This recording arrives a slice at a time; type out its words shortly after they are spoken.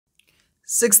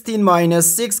16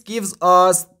 minus 6 gives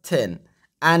us 10.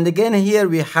 And again here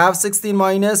we have 16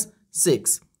 minus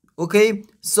 6. Okay,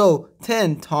 so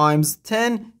 10 times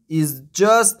 10 is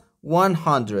just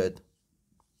 100.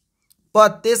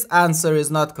 But this answer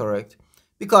is not correct,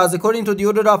 because according to the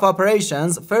order of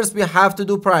operations, first we have to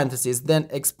do parentheses, then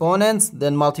exponents,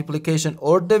 then multiplication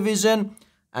or division,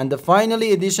 and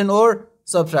finally addition or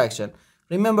subtraction.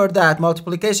 Remember that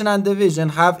multiplication and division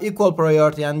have equal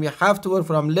priority and we have to work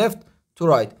from left to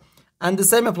right. And the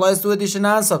same applies to addition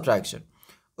and subtraction.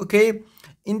 Okay,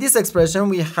 in this expression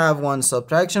we have one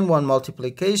subtraction, one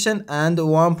multiplication, and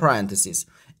one parenthesis.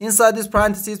 Inside this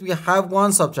parenthesis we have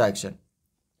one subtraction.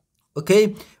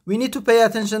 Okay, we need to pay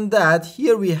attention that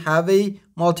here we have a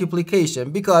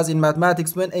multiplication, because in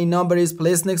mathematics when a number is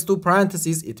placed next to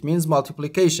parentheses it means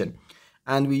multiplication,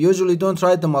 and we usually don't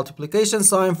write the multiplication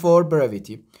sign for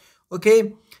brevity.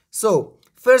 Okay, so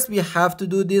first we have to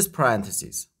do this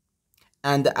parentheses,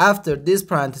 and after this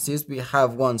parentheses we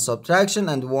have one subtraction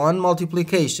and one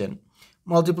multiplication.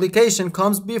 Multiplication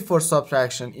comes before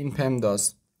subtraction in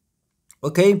PEMDAS.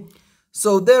 Okay,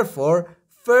 so therefore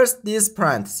first this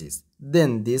parentheses,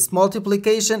 then this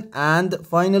multiplication, and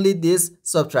finally this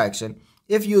subtraction.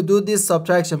 If you do this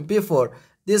subtraction before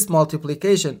this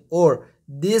multiplication or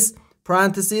this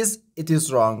parentheses, it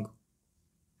is wrong.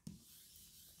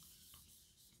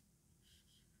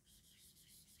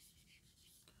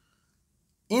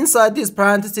 Inside this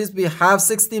parentheses we have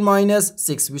 16 minus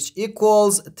 6, which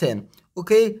equals 10.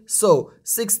 Okay, so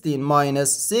 16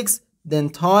 minus 6 then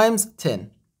times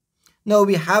 10. Now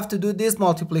we have to do this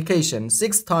multiplication.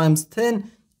 6 times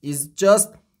 10 is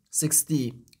just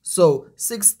 60. So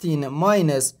 16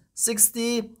 minus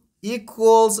 60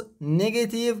 equals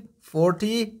negative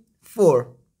 44.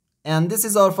 And this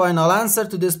is our final answer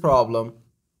to this problem.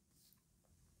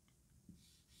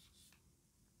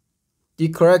 The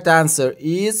correct answer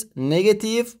is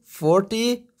negative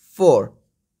 44.